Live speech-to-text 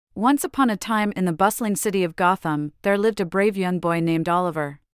Once upon a time in the bustling city of Gotham, there lived a brave young boy named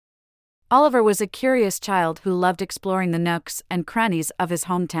Oliver. Oliver was a curious child who loved exploring the nooks and crannies of his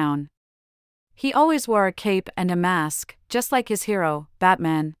hometown. He always wore a cape and a mask, just like his hero,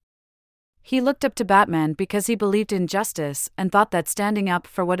 Batman. He looked up to Batman because he believed in justice and thought that standing up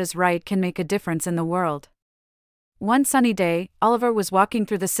for what is right can make a difference in the world. One sunny day, Oliver was walking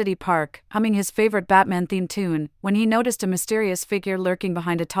through the city park, humming his favorite Batman-themed tune, when he noticed a mysterious figure lurking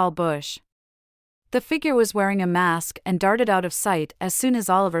behind a tall bush. The figure was wearing a mask and darted out of sight as soon as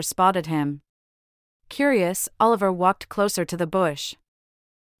Oliver spotted him. Curious, Oliver walked closer to the bush.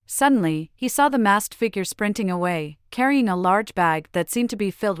 Suddenly, he saw the masked figure sprinting away, carrying a large bag that seemed to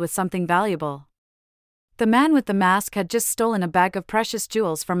be filled with something valuable. The man with the mask had just stolen a bag of precious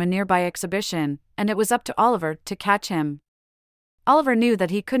jewels from a nearby exhibition, and it was up to Oliver to catch him. Oliver knew that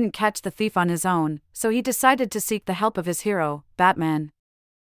he couldn't catch the thief on his own, so he decided to seek the help of his hero, Batman.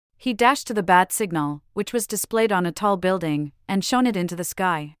 He dashed to the bat signal, which was displayed on a tall building, and shone it into the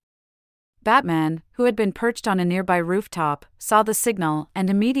sky. Batman, who had been perched on a nearby rooftop, saw the signal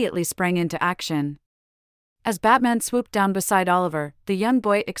and immediately sprang into action. As Batman swooped down beside Oliver, the young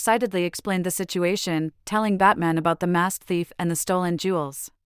boy excitedly explained the situation, telling Batman about the masked thief and the stolen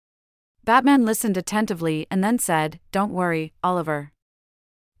jewels. Batman listened attentively and then said, "Don't worry, Oliver.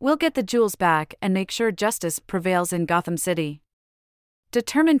 We'll get the jewels back and make sure justice prevails in Gotham City."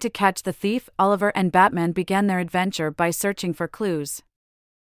 Determined to catch the thief, Oliver and Batman began their adventure by searching for clues.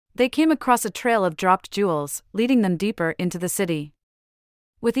 They came across a trail of dropped jewels, leading them deeper into the city.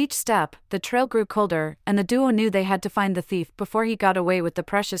 With each step, the trail grew colder, and the duo knew they had to find the thief before he got away with the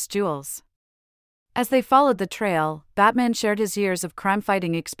precious jewels. As they followed the trail, Batman shared his years of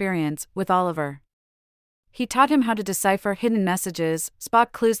crime-fighting experience with Oliver. He taught him how to decipher hidden messages,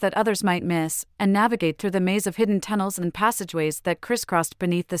 spot clues that others might miss, and navigate through the maze of hidden tunnels and passageways that crisscrossed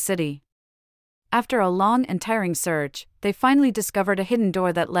beneath the city. After a long and tiring search, they finally discovered a hidden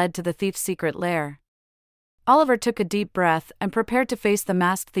door that led to the thief's secret lair. Oliver took a deep breath and prepared to face the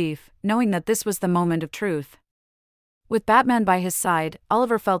masked thief, knowing that this was the moment of truth. With Batman by his side,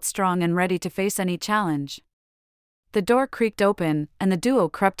 Oliver felt strong and ready to face any challenge. The door creaked open, and the duo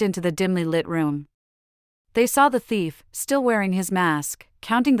crept into the dimly lit room. They saw the thief, still wearing his mask,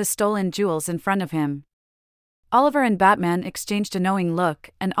 counting the stolen jewels in front of him. Oliver and Batman exchanged a knowing look,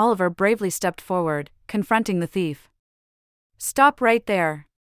 and Oliver bravely stepped forward, confronting the thief. "Stop right there,"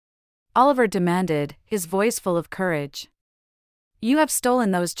 Oliver demanded, his voice full of courage. "You have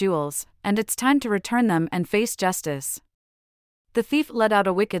stolen those jewels, and it's time to return them and face justice." The thief let out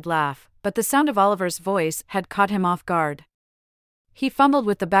a wicked laugh, but the sound of Oliver's voice had caught him off guard. He fumbled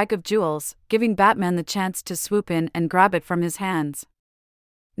with the bag of jewels, giving Batman the chance to swoop in and grab it from his hands.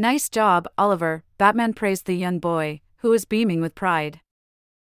 "Nice job, Oliver," Batman praised the young boy, who was beaming with pride.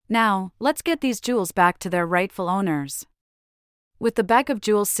 "Now, let's get these jewels back to their rightful owners." With the bag of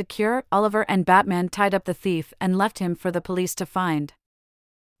jewels secure, Oliver and Batman tied up the thief and left him for the police to find.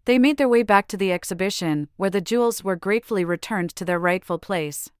 They made their way back to the exhibition, where the jewels were gratefully returned to their rightful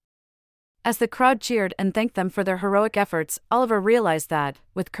place. As the crowd cheered and thanked them for their heroic efforts, Oliver realized that,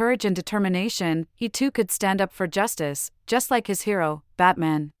 with courage and determination, he too could stand up for justice, just like his hero,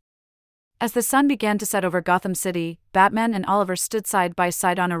 Batman. As the sun began to set over Gotham City, Batman and Oliver stood side by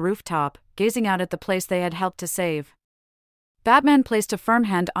side on a rooftop, gazing out at the place they had helped to save. Batman placed a firm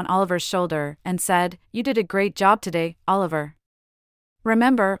hand on Oliver's shoulder and said, "You did a great job today, Oliver.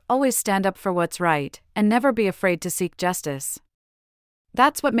 Remember, always stand up for what's right, and never be afraid to seek justice.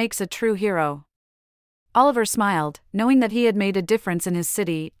 That's what makes a true hero." Oliver smiled, knowing that he had made a difference in his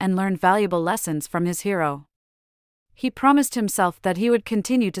city and learned valuable lessons from his hero. He promised himself that he would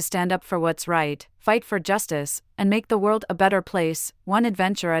continue to stand up for what's right, fight for justice, and make the world a better place, one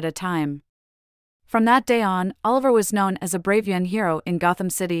adventure at a time. From that day on, Oliver was known as a brave young hero in Gotham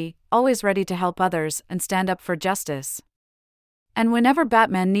City, always ready to help others and stand up for justice. And whenever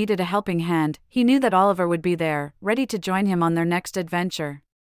Batman needed a helping hand, he knew that Oliver would be there, ready to join him on their next adventure.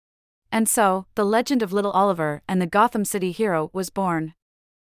 And so, the legend of Little Oliver and the Gotham City hero was born.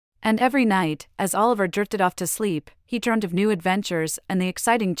 And every night, as Oliver drifted off to sleep, he dreamed of new adventures and the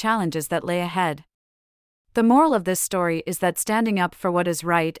exciting challenges that lay ahead. The moral of this story is that standing up for what is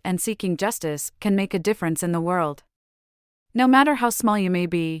right and seeking justice can make a difference in the world. No matter how small you may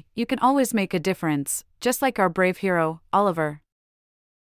be, you can always make a difference, just like our brave hero, Oliver.